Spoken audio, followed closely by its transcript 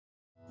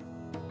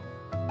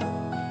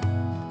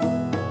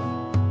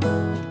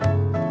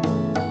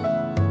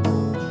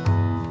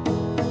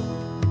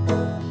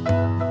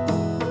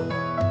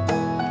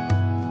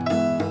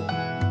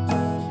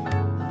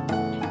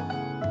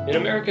In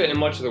America and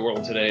much of the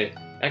world today,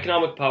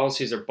 economic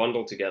policies are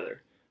bundled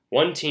together.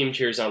 One team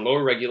cheers on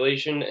lower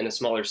regulation and a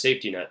smaller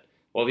safety net,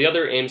 while the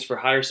other aims for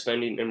higher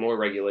spending and more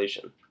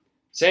regulation.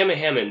 Sam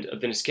Hammond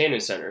of the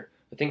Niskanen Center,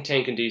 a think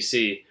tank in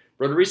D.C.,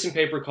 wrote a recent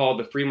paper called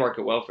The Free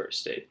Market Welfare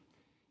State.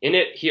 In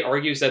it, he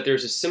argues that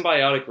there's a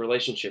symbiotic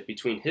relationship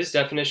between his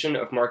definition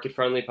of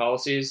market-friendly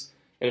policies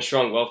and a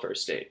strong welfare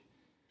state.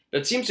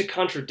 That seems to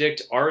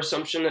contradict our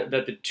assumption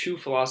that the two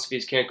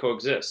philosophies can't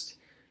coexist.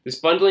 This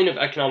bundling of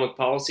economic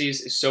policies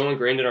is so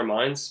ingrained in our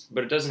minds,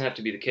 but it doesn't have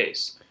to be the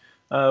case.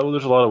 Well,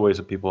 there's a lot of ways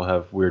that people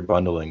have weird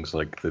bundlings.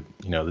 Like the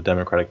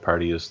Democratic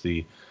Party is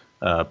the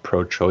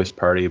pro-choice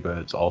party, but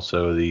it's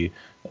also the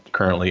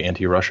currently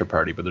anti-Russia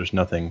party. But there's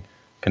nothing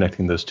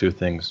connecting those two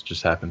things. It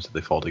just happens that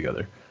they fall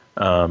together.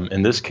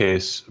 In this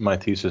case, my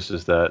thesis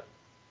is that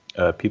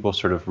people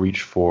sort of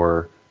reach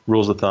for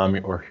rules of thumb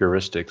or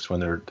heuristics when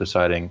they're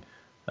deciding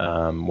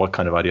what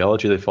kind of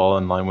ideology they fall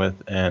in line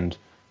with, and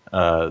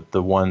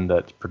the one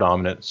that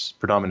predominates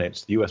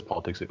the U.S.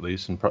 politics, at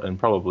least, and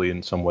probably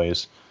in some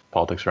ways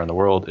politics around the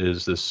world,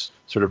 is this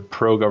sort of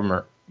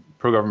pro-government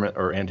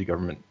or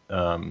anti-government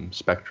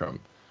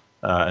spectrum.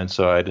 And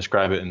so I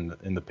describe it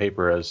in the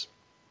paper as,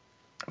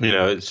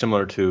 it's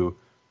similar to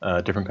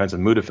different kinds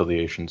of mood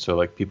affiliation. So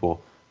like people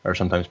are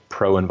sometimes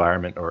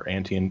pro-environment or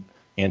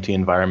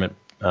anti-environment,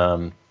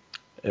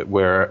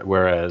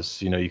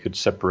 whereas you could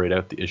separate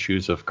out the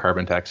issues of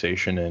carbon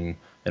taxation and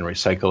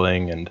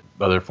recycling and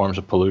other forms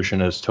of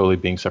pollution as totally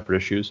being separate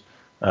issues.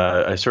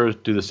 I sort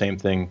of do the same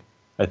thing.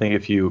 I think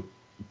if you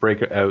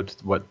break out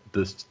what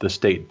the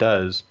state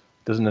does,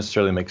 it doesn't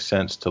necessarily make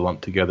sense to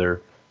lump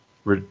together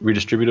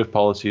redistributive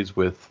policies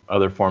with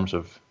other forms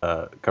of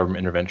government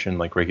intervention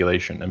like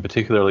regulation, and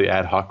particularly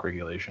ad hoc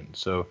regulation.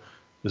 So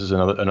this is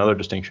another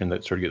distinction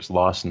that sort of gets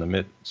lost in the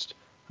midst.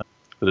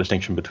 The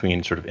distinction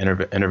between sort of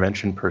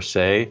intervention per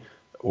se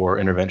or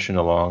intervention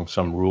along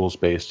some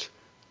rules-based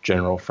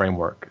general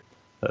framework.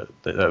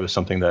 That was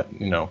something that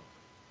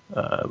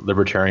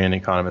libertarian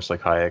economists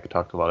like Hayek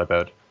talked a lot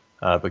about,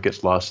 but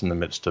gets lost in the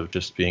midst of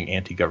just being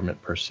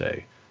anti-government per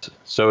se.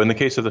 So in the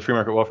case of the free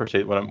market welfare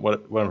state, what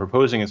I'm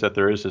proposing is that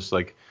there is this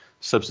like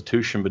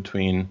substitution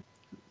between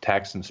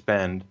tax and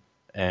spend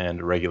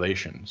and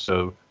regulation.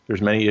 So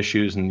there's many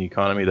issues in the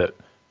economy that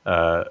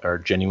are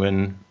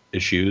genuine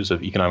issues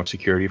of economic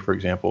security, for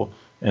example,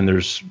 and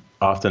there's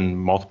often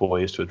multiple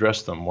ways to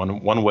address them.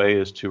 One way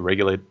is to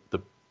regulate the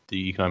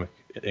economic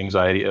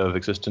anxiety of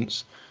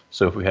existence.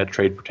 So if we had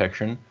trade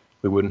protection,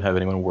 we wouldn't have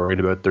anyone worried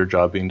about their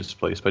job being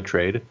displaced by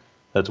trade.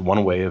 That's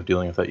one way of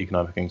dealing with that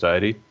economic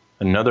anxiety.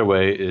 Another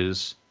way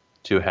is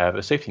to have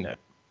a safety net.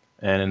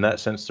 And in that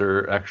sense,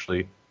 they're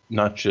actually it's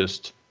not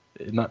just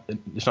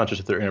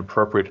that they're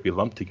inappropriate to be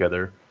lumped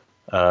together,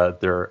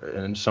 they're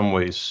in some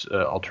ways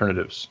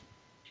alternatives.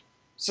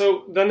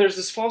 So then there's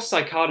this false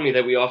dichotomy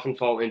that we often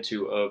fall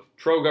into of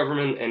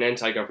pro-government and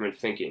anti-government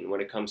thinking when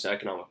it comes to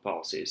economic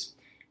policies.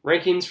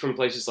 Rankings from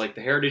places like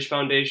the Heritage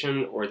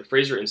Foundation or the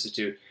Fraser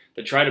Institute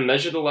that try to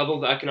measure the level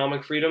of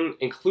economic freedom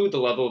include the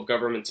level of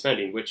government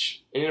spending,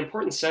 which in an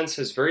important sense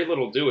has very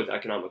little to do with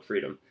economic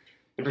freedom.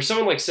 And for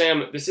someone like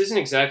Sam, this isn't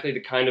exactly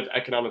the kind of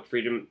economic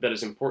freedom that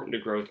is important to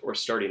growth or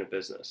starting a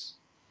business.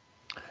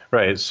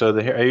 Right. So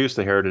I use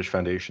the Heritage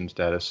Foundation's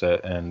data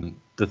set, and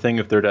the thing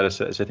with their data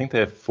set is I think they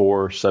have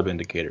 4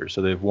 sub-indicators.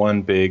 So they have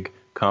one big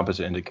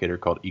composite indicator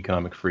called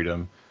economic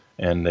freedom,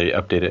 and they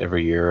update it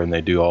every year, and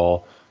they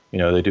do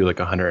they do like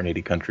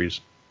 180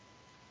 countries.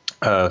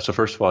 So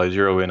first of all, I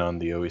zero in on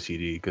the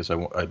OECD because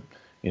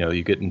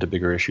you get into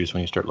bigger issues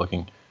when you start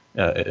looking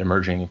at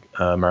emerging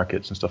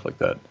markets and stuff like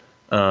that.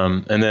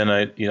 And then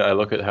I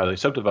look at how they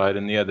subdivide,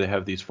 and they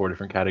have these 4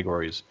 different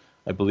categories.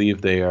 I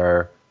believe they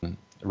are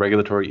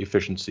regulatory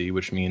efficiency,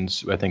 which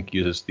means I think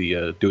uses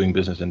the Doing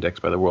Business Index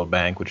by the World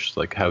Bank, which is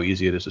like how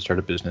easy it is to start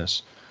a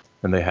business.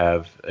 And they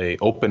have a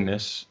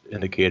openness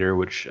indicator,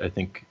 which I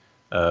think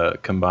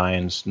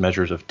combines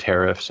measures of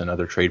tariffs and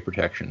other trade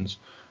protections.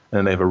 And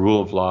then they have a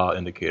rule of law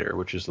indicator,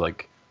 which is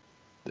like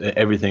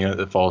everything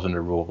that falls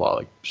under rule of law,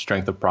 like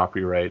strength of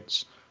property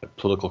rights,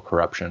 political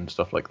corruption,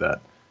 stuff like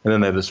that. And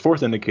then they have this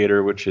 4th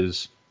indicator, which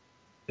is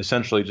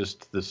essentially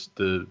just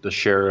the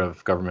share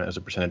of government as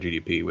a percent of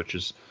GDP, which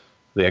is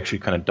they actually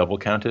kind of double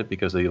count it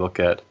because they look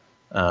at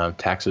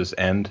taxes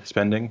and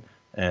spending.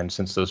 And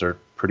since those are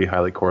pretty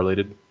highly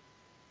correlated,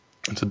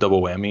 it's a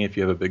double whammy if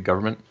you have a big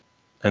government.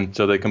 And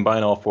so they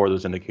combine all 4 of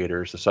those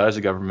indicators, the size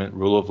of government,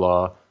 rule of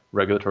law,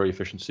 regulatory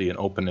efficiency, and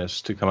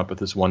openness to come up with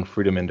this one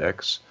freedom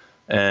index.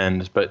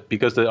 But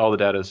because all the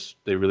data,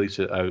 they release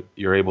it out,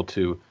 you're able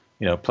to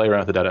play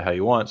around with the data how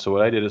you want. So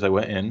what I did is I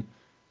went in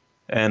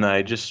and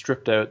I just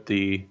stripped out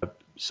the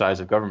size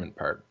of government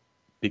part,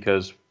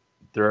 because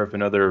there have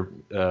been other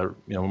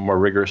more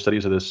rigorous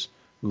studies of this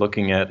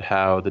looking at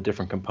how the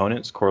different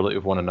components correlate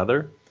with one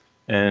another.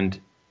 And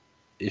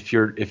if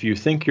you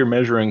think you're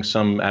measuring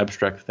some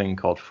abstract thing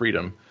called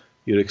freedom,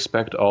 you'd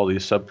expect all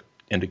these sub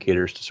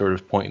indicators to sort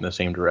of point in the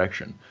same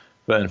direction.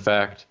 But in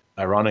fact,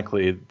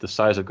 ironically, the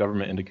size of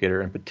government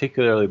indicator, and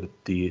particularly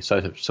the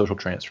size of social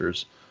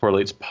transfers,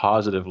 correlates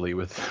positively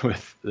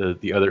with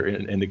the other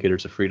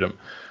indicators of freedom.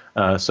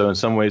 So in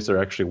some ways,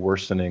 they're actually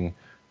worsening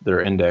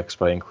their index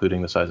by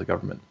including the size of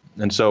government.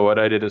 And so what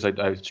I did is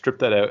I stripped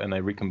that out and I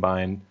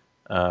recombined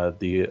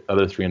the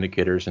other three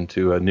indicators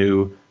into a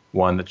new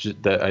one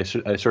that I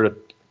sort of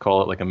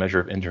call it like a measure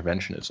of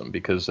interventionism,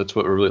 because that's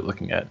what we're really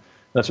looking at.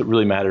 That's what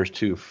really matters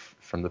too,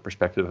 from the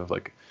perspective of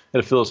like at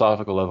a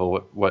philosophical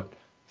level, what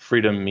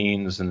freedom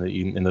means in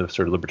the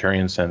sort of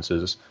libertarian sense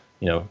is,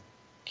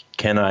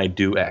 can I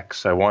do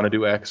X? I want to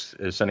do X.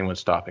 Is anyone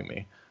stopping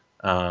me?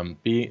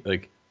 B,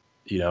 like,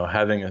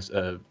 having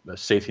a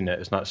safety net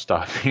is not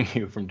stopping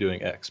you from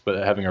doing X, but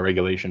having a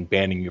regulation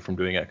banning you from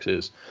doing X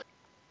is.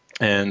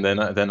 And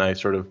then I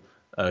sort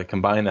of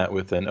combine that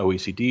with an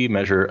OECD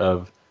measure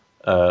of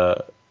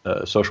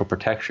social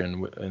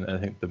protection, and I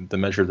think the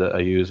measure that I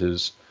use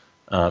is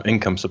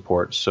income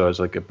support. So it's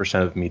like a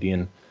percent of the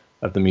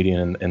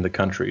median in the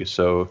country.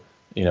 So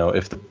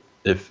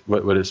if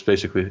what it's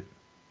basically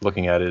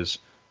looking at is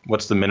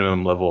what's the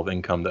minimum level of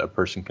income that a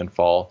person can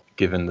fall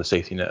given the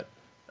safety net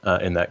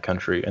in that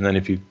country. And then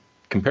if you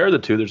compare the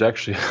two, there's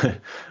actually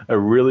a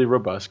really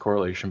robust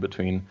correlation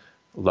between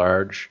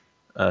large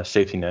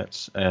safety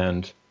nets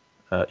and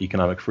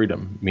economic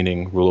freedom,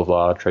 meaning rule of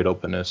law, trade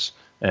openness,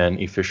 and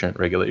efficient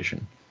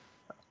regulation.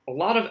 A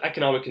lot of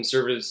economic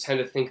conservatives tend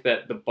to think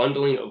that the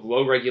bundling of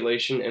low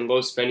regulation and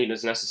low spending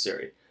is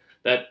necessary,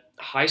 that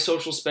high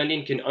social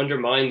spending can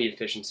undermine the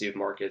efficiency of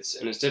markets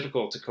and is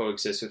difficult to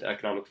coexist with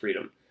economic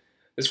freedom.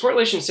 This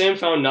correlation Sam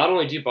found not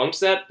only debunks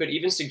that, but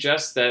even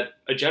suggests that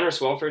a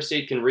generous welfare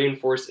state can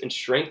reinforce and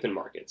strengthen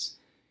markets.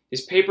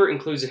 His paper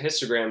includes a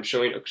histogram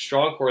showing a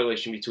strong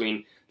correlation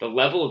between the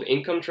level of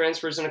income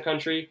transfers in a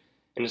country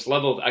and its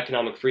level of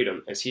economic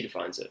freedom, as he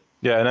defines it.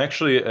 Yeah, and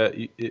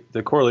actually,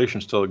 the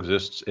correlation still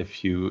exists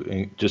if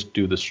you just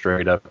do the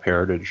straight-up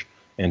heritage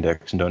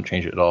index and don't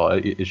change it at all.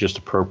 It's just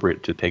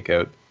appropriate to take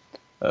out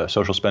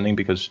social spending,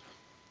 because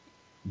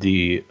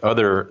the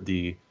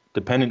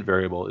dependent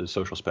variable is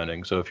social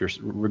spending. So if you're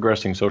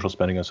regressing social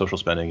spending on social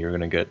spending, you're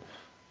going to get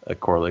a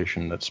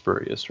correlation that's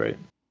spurious, right?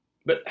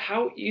 But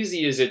how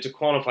easy is it to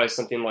quantify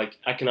something like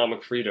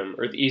economic freedom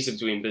or the ease of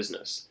doing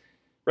business?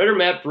 Writer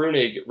Matt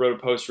Bruenig wrote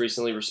a post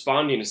recently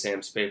responding to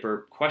Sam's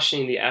paper,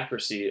 questioning the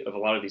accuracy of a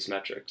lot of these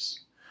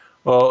metrics.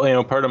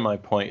 Well, part of my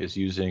point is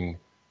using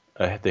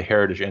the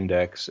Heritage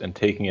Index and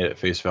taking it at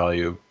face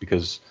value,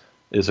 because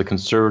it's a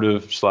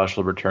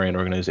conservative/libertarian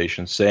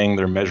organization saying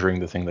they're measuring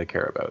the thing they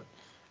care about,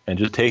 and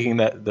just taking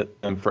them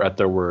at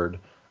their word.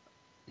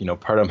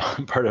 Part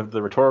of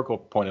the rhetorical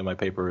point of my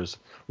paper is,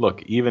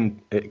 look, even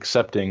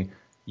accepting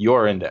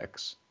your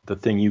index, the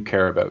thing you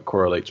care about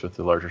correlates with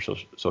the larger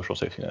social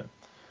safety net.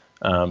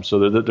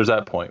 So there's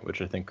that point,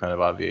 which I think kind of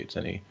obviates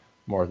any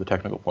more of the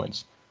technical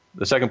points.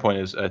 The second point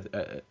is,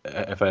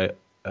 if I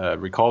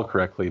recall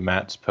correctly,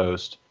 Matt's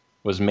post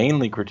was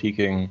mainly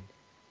critiquing.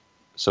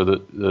 So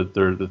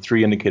the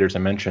three indicators I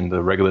mentioned,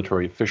 the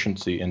regulatory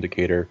efficiency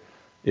indicator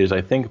is,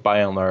 I think, by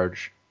and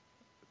large,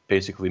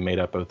 basically made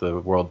up of the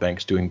World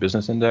Bank's Doing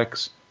Business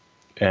Index.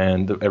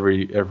 And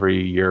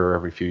every year or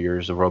every few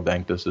years, the World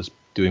Bank does this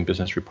Doing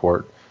Business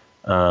report,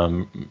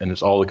 and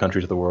it's all the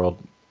countries of the world.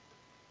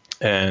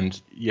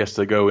 And yes,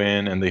 they go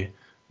in and they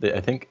I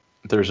think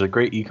there's a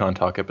great Econ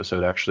Talk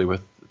episode actually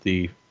with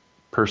the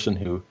person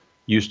who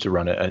used to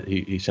run it.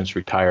 He since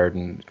retired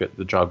and got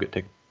the job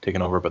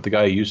taken over. But the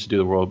guy who used to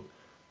do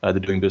the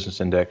Doing Business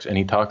Index, and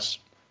he talks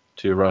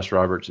to Ross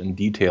Roberts in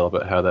detail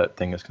about how that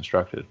thing is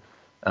constructed.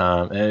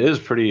 And it is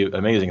pretty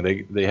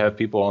amazing. They have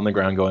people on the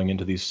ground going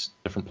into these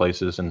different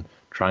places and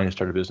trying to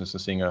start a business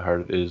and seeing how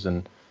hard it is.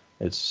 And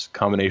it's a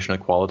combination of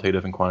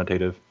qualitative and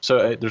quantitative.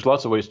 So there's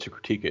lots of ways to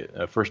critique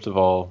it. First of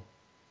all,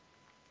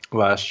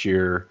 last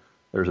year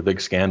there was a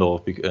big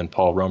scandal, and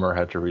Paul Romer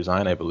had to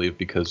resign, I believe,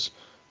 because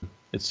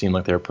it seemed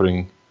like they were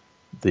putting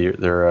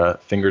their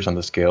fingers on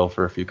the scale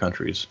for a few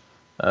countries.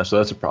 So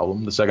that's a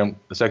problem. The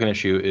second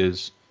issue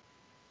is,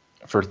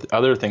 for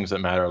other things that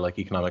matter, like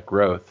economic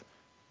growth,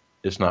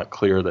 it's not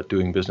clear that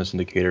Doing Business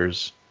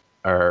indicators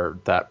are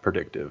that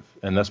predictive,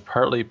 and that's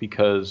partly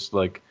because,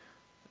 like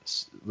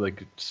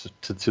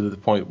to the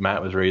point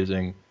Matt was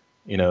raising,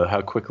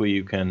 how quickly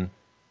you can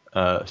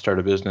start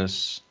a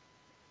business.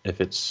 If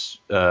it's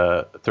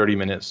 30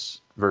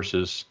 minutes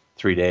versus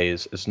 3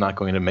 days, it's not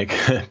going to make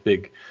a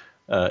big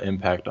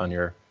impact on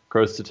your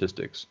growth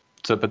statistics.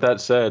 So, but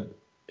that said,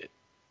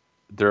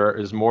 there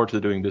is more to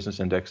the Doing Business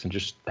Index than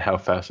just how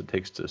fast it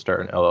takes to start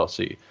an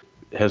LLC.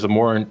 It has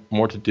more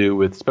to do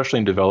with, especially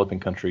in developing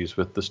countries,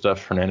 with the stuff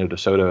Fernando de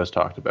Soto has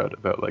talked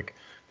about like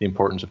the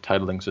importance of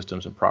titling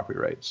systems and property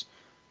rights.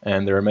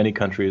 And there are many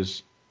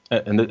countries,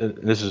 and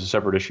this is a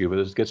separate issue, but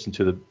this gets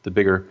into the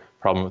bigger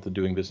problem with the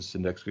Doing Business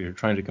Index, because you're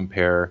trying to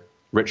compare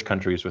rich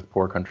countries with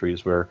poor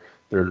countries, where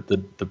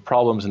the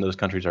problems in those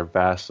countries are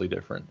vastly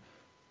different.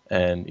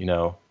 And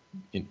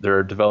there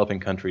are developing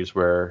countries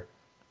where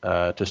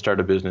to start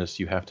a business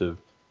you have to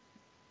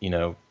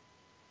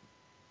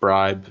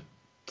bribe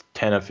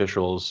 10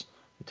 officials.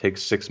 It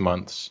takes 6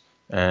 months,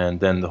 and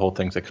then the whole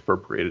thing's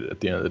expropriated at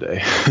the end of the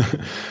day.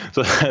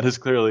 So that is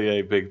clearly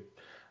a big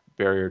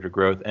barrier to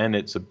growth, and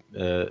it's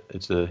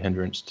a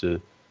hindrance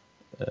to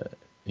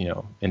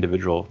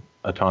individual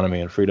autonomy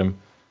and freedom.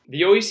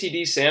 The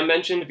OECD Sam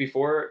mentioned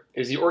before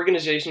is the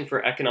Organization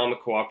for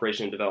Economic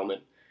Cooperation and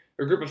Development,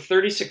 a group of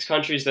 36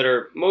 countries that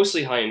are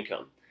mostly high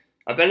income.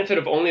 A benefit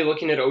of only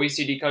looking at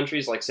OECD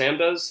countries like Sam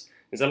does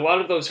is that a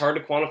lot of those hard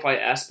to quantify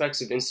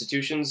aspects of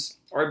institutions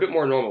are a bit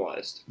more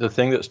normalized. The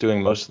thing that's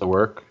doing most of the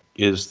work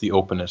is the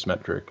openness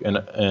metric,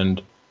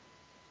 and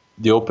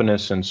the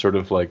openness and sort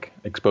of like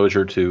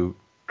exposure to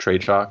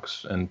trade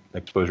shocks and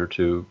exposure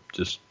to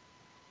just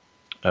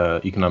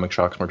economic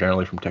shocks more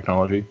generally from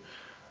technology.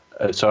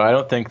 So I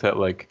don't think that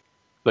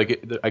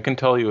I can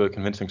tell you a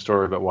convincing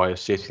story about why a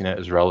safety net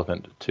is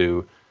relevant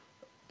to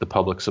the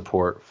public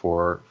support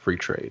for free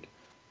trade.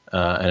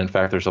 And in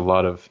fact, there's a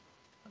lot of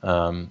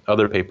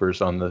other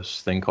papers on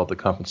this thing called the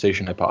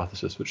compensation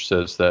hypothesis, which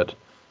says that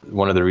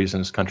one of the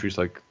reasons countries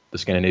like the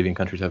Scandinavian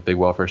countries have big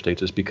welfare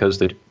states is because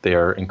they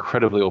are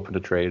incredibly open to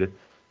trade,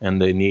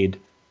 and they need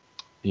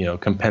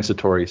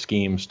compensatory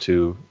schemes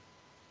to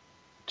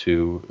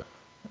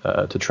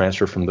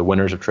transfer from the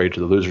winners of trade to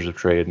the losers of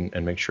trade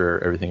and make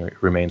sure everything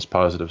remains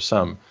positive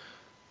sum.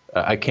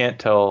 I can't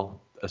tell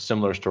a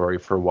similar story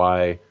for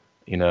why,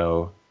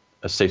 a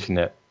safety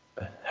net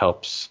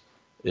helps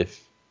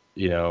if,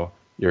 you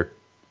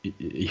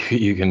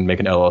can make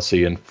an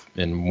LLC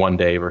in 1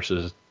 day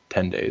versus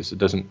 10 days. It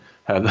doesn't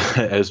have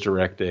as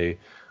direct a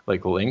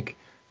link,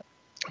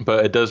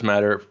 but it does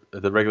matter.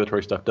 The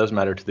regulatory stuff does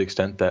matter to the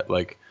extent that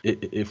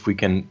if we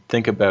can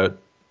think about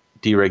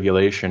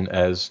deregulation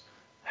as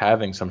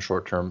having some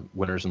short-term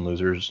winners and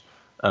losers,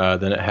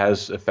 then it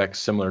has effects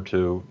similar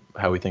to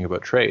how we think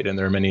about trade. And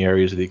there are many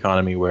areas of the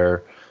economy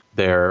where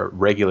they're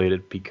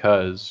regulated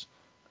because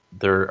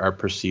there are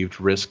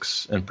perceived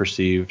risks and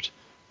perceived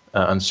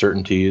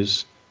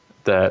uncertainties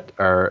that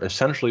are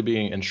essentially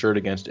being insured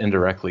against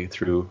indirectly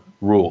through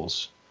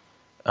rules.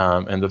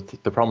 And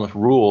the problem with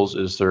rules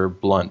is they're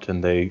blunt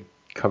and they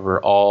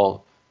cover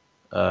all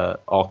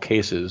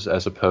cases,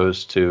 as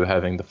opposed to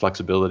having the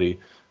flexibility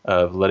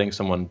of letting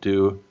someone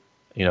do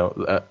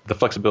the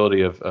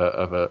flexibility of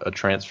a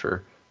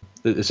transfer.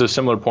 It's a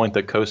similar point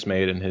that Coase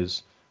made in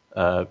his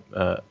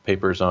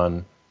papers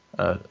on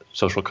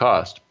social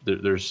cost.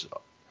 There's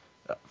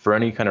for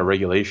any kind of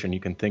regulation, you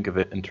can think of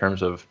it in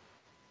terms of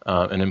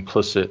an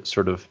implicit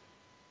sort of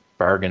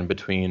bargain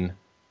between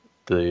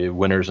the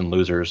winners and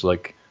losers.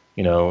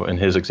 In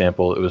his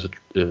example, it was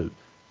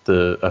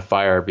a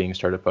fire being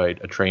started by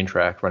a train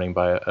track running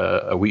by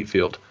a wheat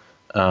field.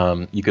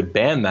 You could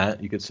ban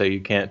that. You could say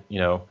you can't,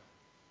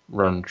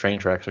 run train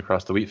tracks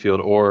across the wheat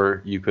field,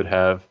 or you could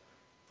have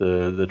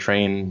the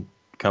train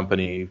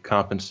company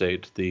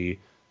compensate the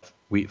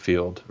wheat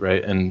field,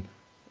 right? And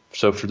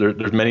so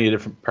there's many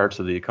different parts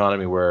of the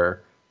economy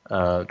where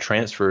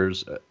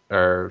transfers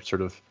are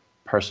sort of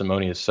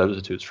parsimonious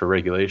substitutes for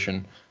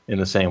regulation in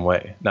the same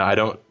way. Now, I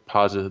don't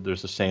posit that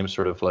there's the same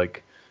sort of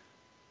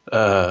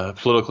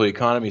political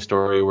economy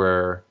story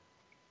where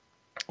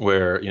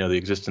the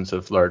existence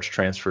of large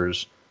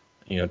transfers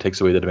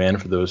takes away the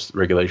demand for those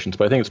regulations,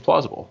 but I think it's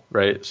plausible,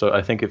 right? So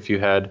I think if you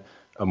had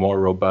a more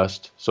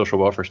robust social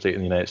welfare state in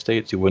the United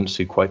States, you wouldn't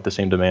see quite the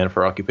same demand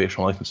for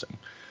occupational licensing,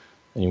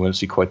 and you wouldn't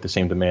see quite the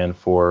same demand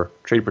for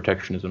trade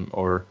protectionism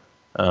or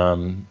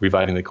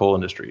reviving the coal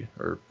industry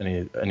or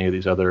any of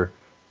these other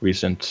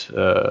recent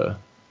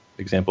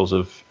examples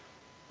of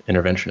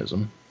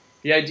interventionism.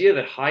 The idea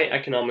that high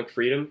economic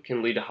freedom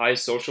can lead to high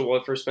social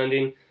welfare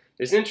spending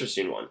is an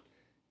interesting one.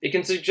 It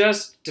can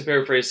suggest, to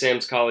paraphrase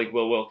Sam's colleague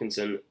Will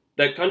Wilkinson,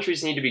 that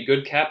countries need to be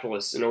good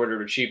capitalists in order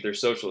to achieve their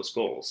socialist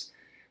goals.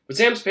 But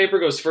Sam's paper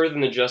goes further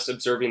than just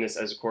observing this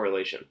as a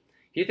correlation.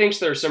 He thinks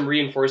there are some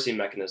reinforcing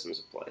mechanisms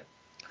at play.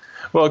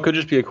 Well, it could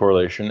just be a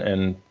correlation,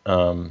 and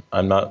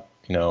I'm not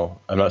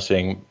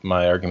saying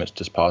my argument's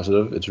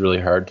dispositive. It's really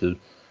hard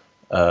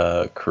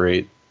to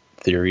create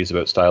theories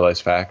about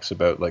stylized facts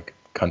about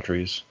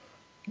countries,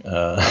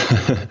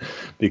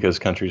 because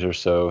countries are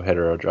so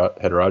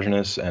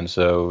heterogeneous, and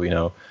so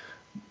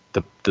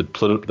the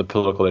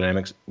political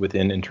dynamics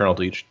internal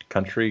to each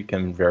country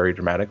can vary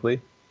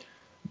dramatically.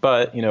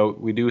 But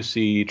we do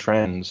see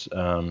trends.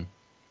 The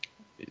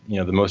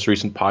most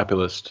recent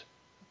populist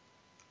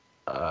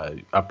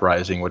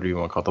uprising, whatever you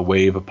want to call it, the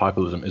wave of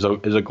populism, is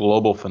a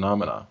global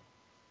phenomena.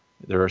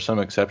 There are some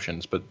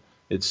exceptions, but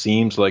it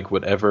seems like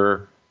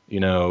whatever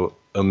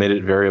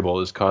omitted variable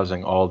is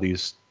causing all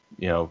these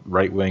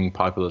right-wing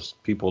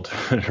populist people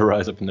to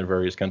rise up in their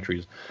various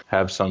countries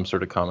have some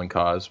sort of common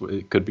cause.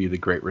 It could be the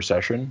Great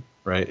Recession,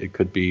 right? It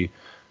could be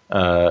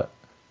the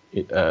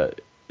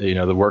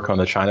work on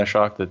the China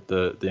shock, that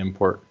the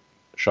import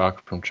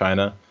shock from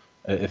China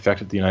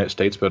affected the United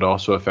States, but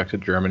also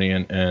affected Germany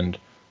and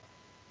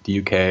the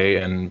UK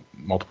and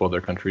multiple other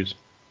countries.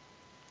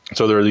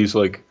 So there are these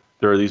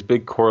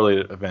big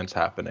correlated events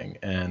happening,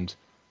 and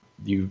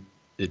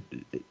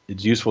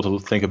it's useful to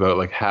think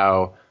about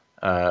how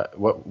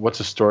what's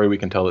a story we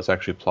can tell that's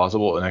actually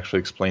plausible and actually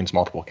explains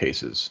multiple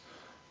cases.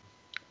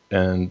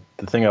 And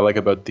the thing I like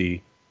about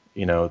the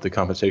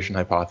compensation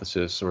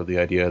hypothesis, or the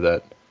idea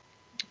that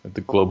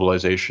the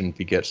globalization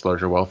begets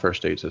larger welfare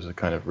states as a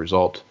kind of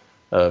result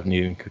of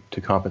needing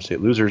to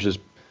compensate losers,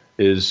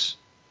 is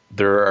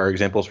there are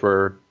examples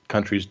where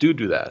countries do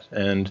that.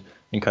 And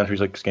in countries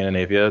like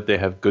Scandinavia, they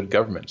have good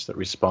governments that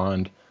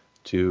respond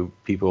to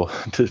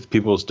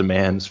people's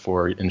demands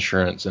for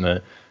insurance in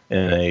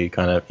a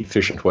kind of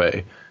efficient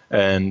way.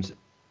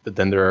 But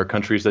then there are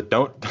countries that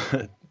don't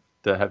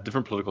that have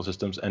different political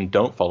systems and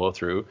don't follow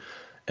through,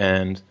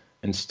 and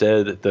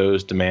instead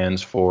those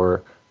demands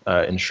for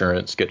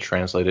insurance get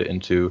translated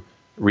into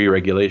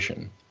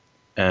re-regulation.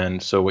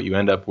 And so what you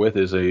end up with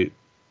is a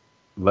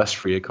less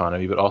free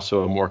economy, but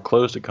also a more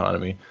closed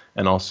economy,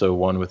 and also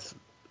one with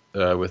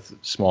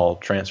small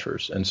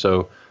transfers. And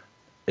so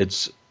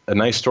it's a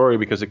nice story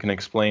because it can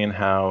explain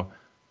how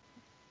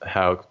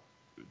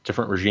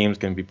different regimes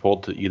can be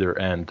pulled to either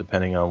end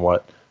depending on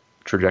what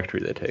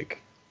trajectory they take.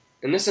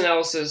 In this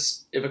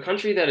analysis, if a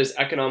country that is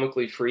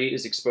economically free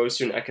is exposed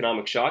to an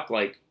economic shock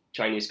like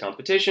Chinese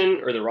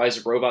competition or the rise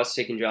of robots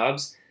taking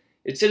jobs,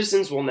 its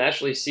citizens will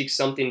naturally seek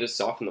something to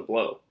soften the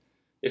blow.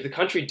 If the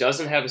country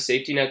doesn't have a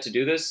safety net to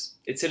do this,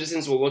 its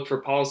citizens will look for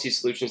policy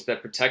solutions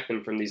that protect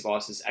them from these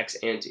losses ex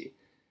ante.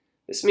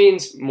 This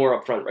means more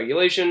upfront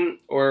regulation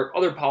or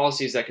other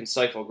policies that can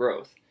stifle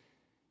growth.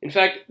 In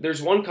fact,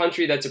 there's one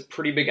country that's a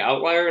pretty big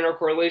outlier in our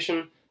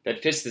correlation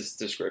that fits this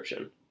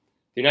description: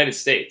 the United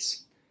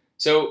States.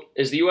 So,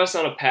 is the U.S.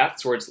 on a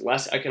path towards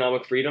less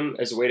economic freedom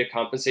as a way to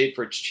compensate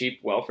for its cheap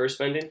welfare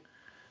spending?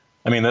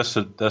 I mean, that's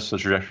the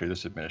trajectory of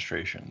this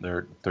administration.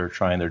 They're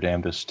trying their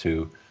damnedest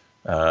to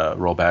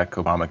roll back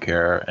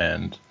Obamacare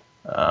and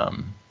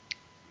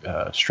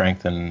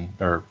strengthen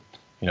or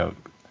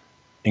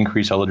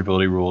increase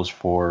eligibility rules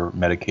for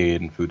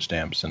Medicaid and food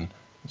stamps and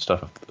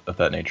stuff of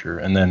that nature.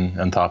 And then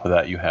on top of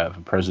that, you have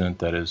a president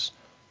that is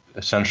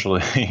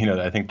essentially,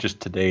 I think just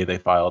today they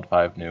filed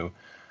five new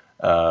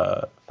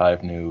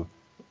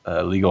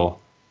legal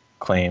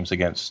claims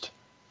against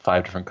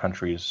 5 different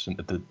countries in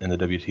the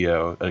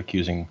WTO,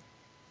 accusing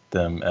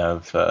them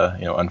of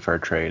unfair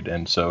trade.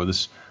 And so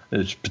this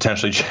is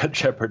potentially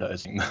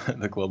jeopardizing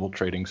the global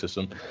trading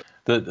system.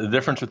 The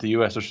difference with the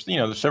U.S.,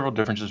 there's several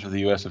differences with the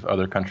U.S. of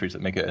other countries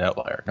that make it an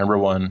outlier. Number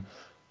one,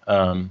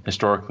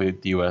 historically,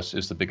 the U.S.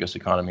 is the biggest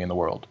economy in the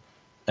world.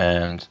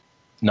 And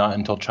not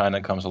until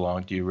China comes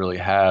along do you really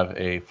have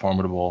a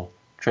formidable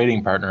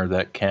trading partner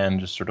that can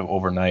just sort of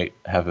overnight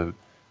have a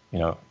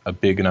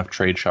big enough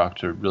trade shock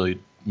to really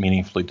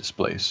meaningfully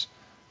displace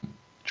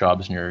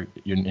jobs in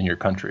your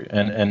country.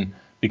 And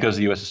because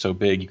the U.S. is so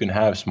big, you can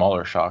have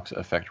smaller shocks that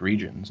affect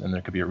regions, and there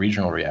could be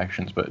regional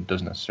reactions, but it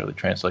doesn't necessarily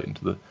translate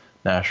into the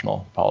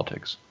national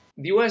politics.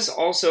 The U.S.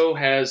 also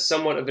has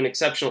somewhat of an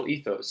exceptional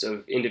ethos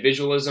of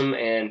individualism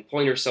and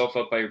pulling yourself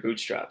up by your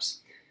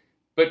bootstraps.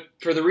 But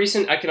for the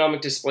recent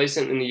economic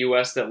displacement in the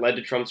U.S. that led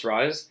to Trump's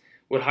rise,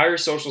 would higher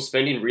social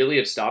spending really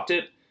have stopped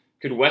it?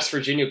 Could West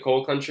Virginia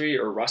coal country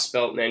or Rust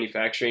Belt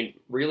manufacturing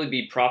really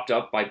be propped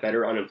up by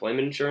better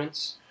unemployment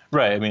insurance?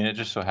 Right. I mean, it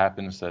just so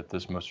happens that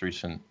this most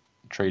recent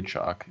trade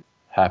shock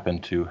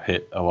happened to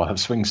hit a lot of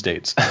swing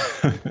states.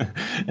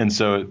 And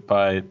so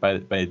by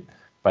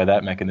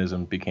that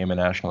mechanism became a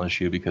national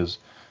issue because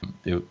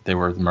they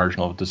were the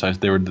marginal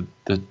decisive, they were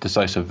the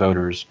decisive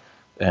voters,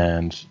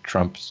 and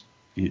Trump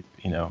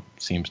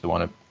seems to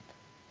want to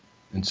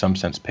in some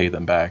sense pay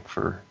them back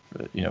for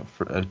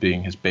as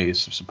being his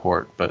base of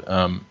support.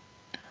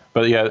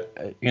 But yeah,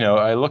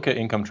 I look at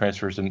income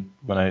transfers and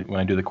when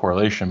I do the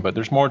correlation, but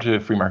there's more to a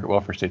free market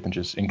welfare state than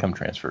just income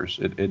transfers.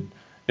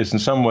 It's in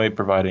some way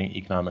providing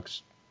economic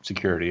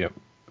security,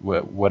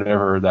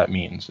 whatever that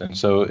means. And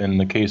so in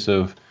the case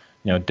of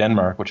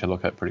Denmark, which I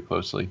look at pretty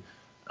closely,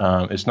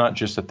 it's not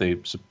just that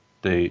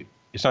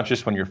it's not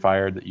just when you're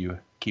fired that you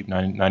keep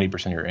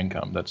 90% of your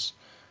income. That's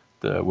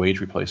the wage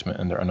replacement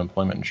and their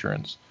unemployment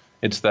insurance.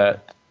 It's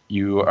that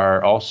you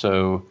are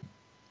also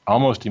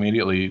almost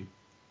immediately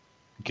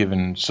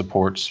given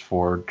supports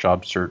for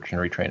job search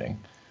and retraining.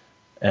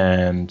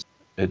 And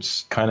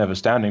it's kind of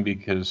astounding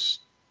because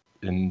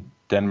in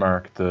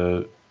Denmark,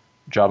 the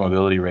job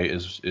mobility rate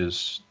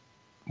is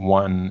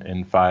 1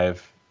 in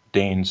 5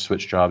 Danes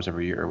switch jobs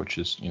every year, which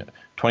is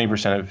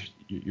 20% of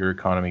your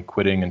economy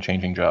quitting and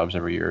changing jobs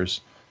every year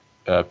is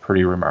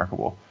pretty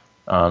remarkable.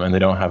 And they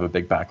don't have a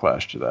big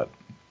backlash to that.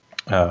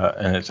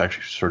 And it's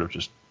actually sort of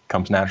just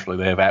comes naturally.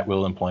 They have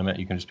at-will employment.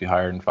 You can just be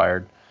hired and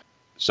fired.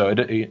 So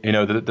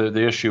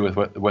the issue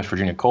with West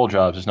Virginia coal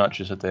jobs is not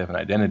just that they have an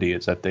identity;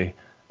 it's that they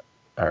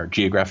are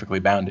geographically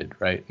bounded,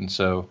 right? And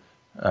so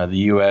the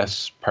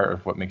U.S. part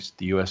of what makes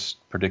the U.S.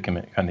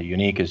 predicament kind of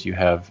unique is you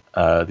have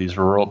these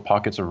rural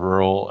pockets of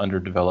rural,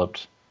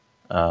 underdeveloped,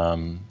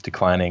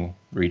 declining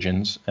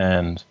regions,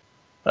 and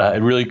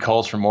it really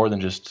calls for more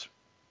than just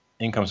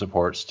income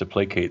supports to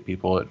placate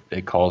people.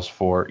 It calls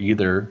for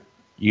either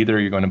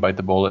you're going to bite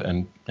the bullet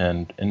and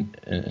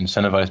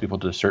incentivize people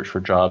to search for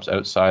jobs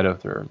outside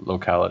of their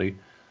locality,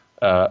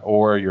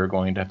 or you're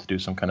going to have to do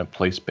some kind of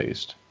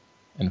place-based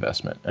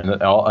investment.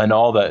 And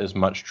all that is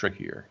much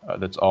trickier.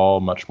 That's all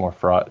much more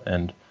fraught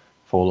and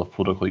full of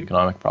political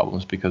economic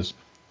problems because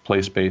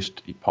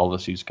place-based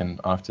policies can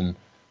often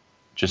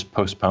just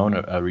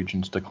postpone a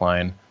region's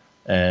decline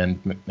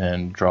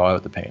and draw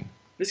out the pain.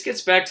 This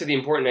gets back to the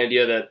important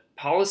idea that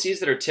policies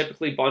that are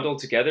typically bundled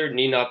together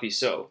need not be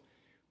so.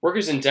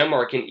 Workers in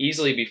Denmark can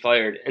easily be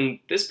fired, and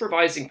this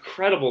provides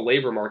incredible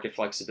labor market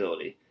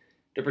flexibility.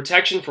 The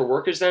protection for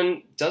workers,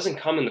 then, doesn't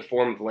come in the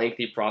form of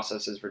lengthy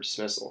processes for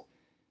dismissal.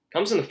 It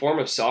comes in the form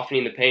of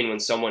softening the pain when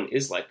someone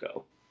is let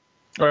go.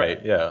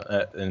 Right,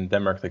 yeah. In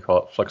Denmark, they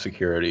call it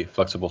flexicurity,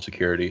 flexible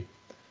security.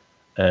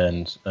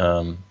 And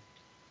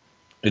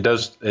it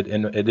does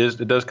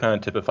kind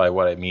of typify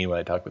what I mean when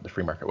I talk about the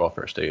free market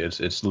welfare state.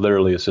 It's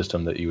literally a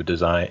system that you would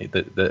design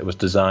that was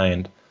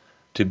designed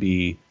to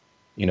be,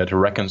 to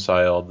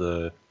reconcile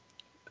the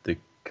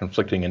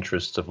conflicting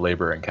interests of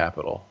labor and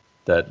capital.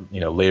 That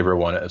labor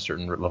wanted a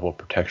certain level of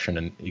protection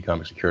and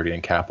economic security,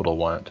 and capital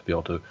wanted to be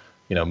able to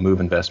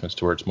move investments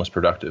towards most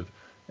productive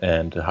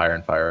and to hire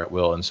and fire at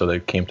will. And so they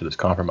came to this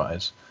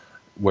compromise.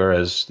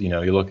 Whereas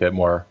you look at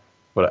more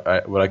what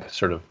I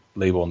sort of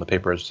label in the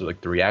paper as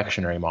like the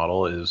reactionary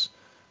model is,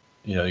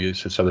 you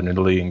see Southern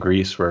Italy and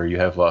Greece, where you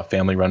have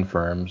family-run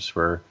firms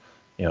where,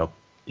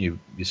 you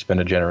spend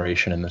a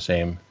generation in the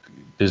same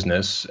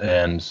business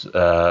and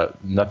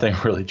nothing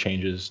really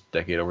changes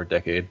decade over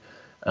decade.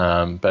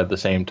 But at the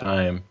same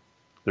time,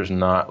 there's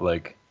not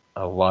like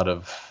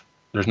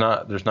there's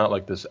not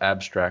like this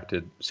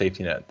abstracted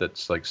safety net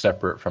that's like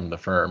separate from the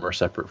firm or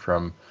separate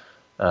from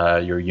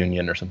your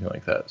union or something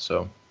like that.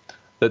 So.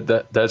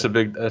 That's a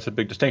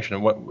big distinction,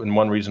 and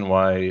one reason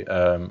why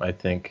I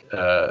think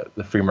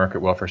the free market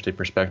welfare state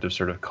perspective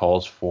sort of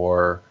calls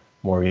for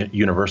more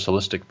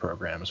universalistic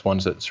programs,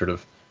 ones that sort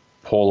of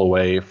pull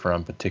away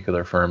from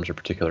particular firms or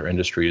particular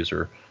industries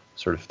or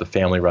sort of the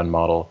family-run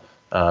model,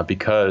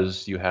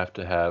 because you have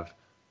to have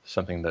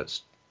something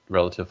that's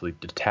relatively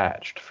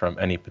detached from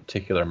any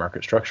particular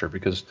market structure.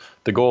 Because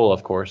the goal,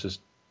 of course, is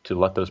to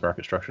let those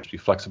market structures be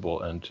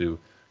flexible and to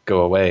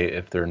go away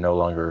if they're no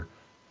longer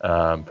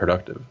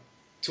productive.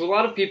 To a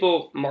lot of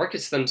people,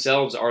 markets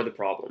themselves are the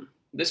problem.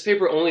 This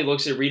paper only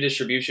looks at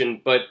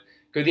redistribution, but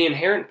could the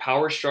inherent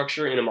power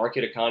structure in a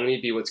market economy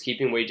be what's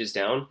keeping wages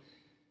down?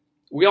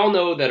 We all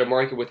know that a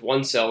market with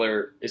one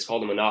seller is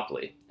called a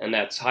monopoly, and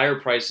that's higher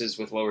prices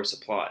with lower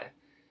supply.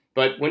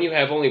 But when you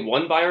have only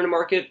one buyer in a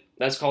market,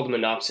 that's called a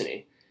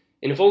monopsony.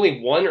 And if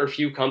only one or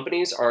few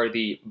companies are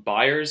the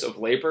buyers of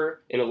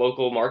labor in a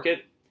local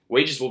market,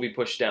 wages will be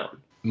pushed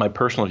down. My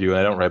personal view, and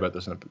I don't write about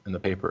this in the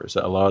paper, is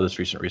that a lot of this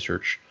recent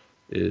research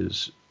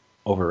is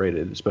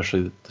overrated,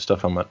 especially the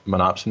stuff on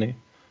monopsony.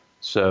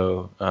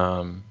 So,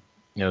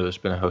 there's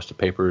been a host of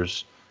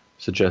papers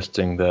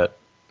suggesting that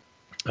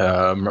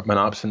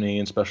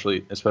monopsony,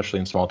 especially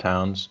in small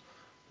towns,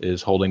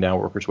 is holding down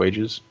workers'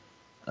 wages.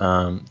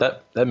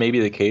 That may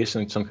be the case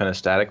in some kind of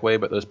static way,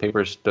 but those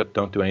papers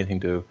don't do anything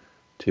to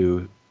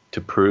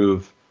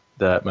prove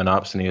that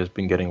monopsony has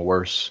been getting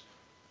worse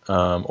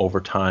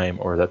over time,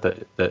 or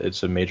that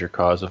it's a major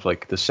cause of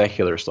like the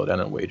secular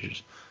slowdown in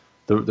wages.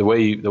 The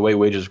way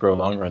wages grow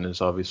long run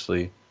is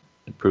obviously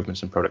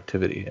improvements in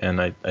productivity,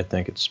 and I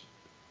think it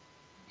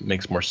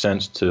makes more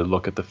sense to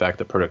look at the fact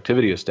that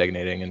productivity is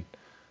stagnating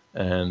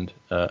and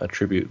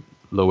attribute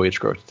low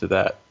wage growth to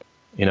that.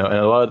 And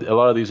a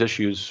lot of these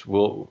issues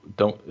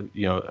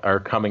are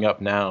coming up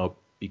now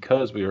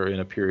because we are in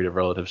a period of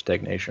relative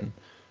stagnation,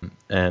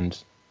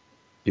 and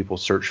people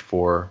search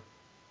for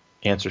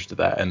answers to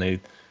that, and they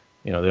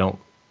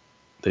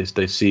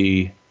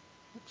see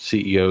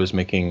CEOs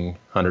making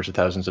hundreds of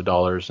thousands of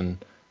dollars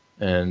and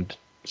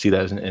see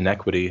that as an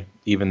inequity,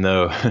 even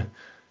though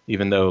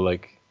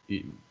like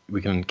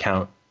we can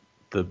count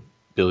the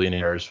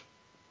billionaires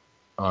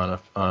on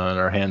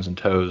our hands and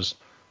toes,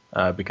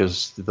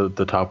 because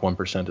the top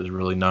 1% is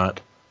really not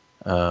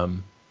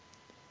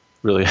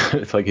really.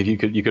 It's like if you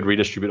could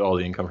redistribute all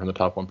the income from the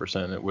top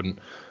 1%, it wouldn't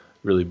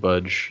really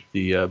budge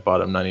the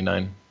bottom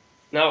 99.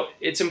 Now,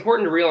 it's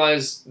important to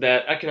realize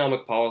that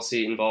economic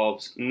policy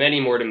involves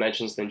many more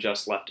dimensions than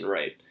just left and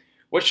right.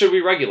 What should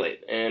we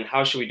regulate, and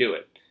how should we do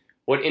it?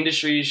 What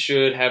industries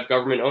should have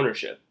government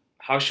ownership?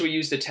 How should we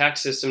use the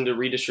tax system to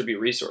redistribute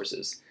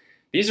resources?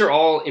 These are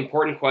all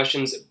important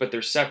questions, but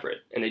they're separate,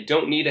 and they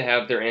don't need to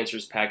have their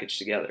answers packaged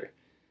together.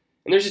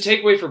 And there's a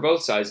takeaway for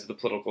both sides of the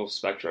political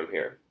spectrum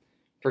here.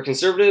 For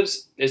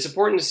conservatives, it's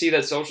important to see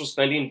that social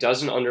spending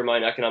doesn't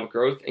undermine economic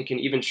growth and can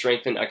even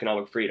strengthen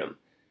economic freedom.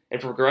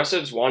 And for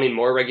progressives wanting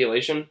more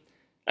regulation,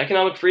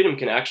 economic freedom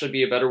can actually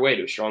be a better way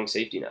to a strong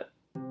safety net.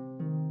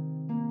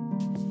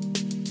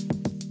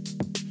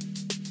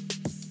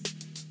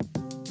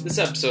 This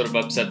episode of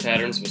Upset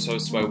Patterns was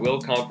hosted by Will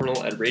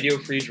Compernell at Radio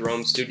Free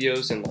Jerome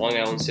Studios in Long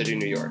Island City,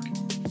 New York.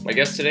 My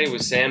guest today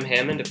was Sam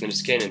Hammond of the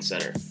Niskanen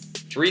Center.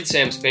 To read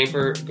Sam's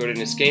paper, go to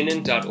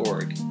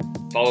niskanen.org.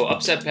 Follow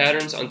Upset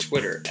Patterns on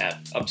Twitter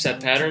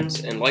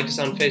 @UpsetPatterns and like us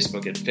on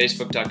Facebook at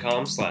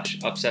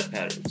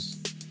facebook.com/UpsetPatterns.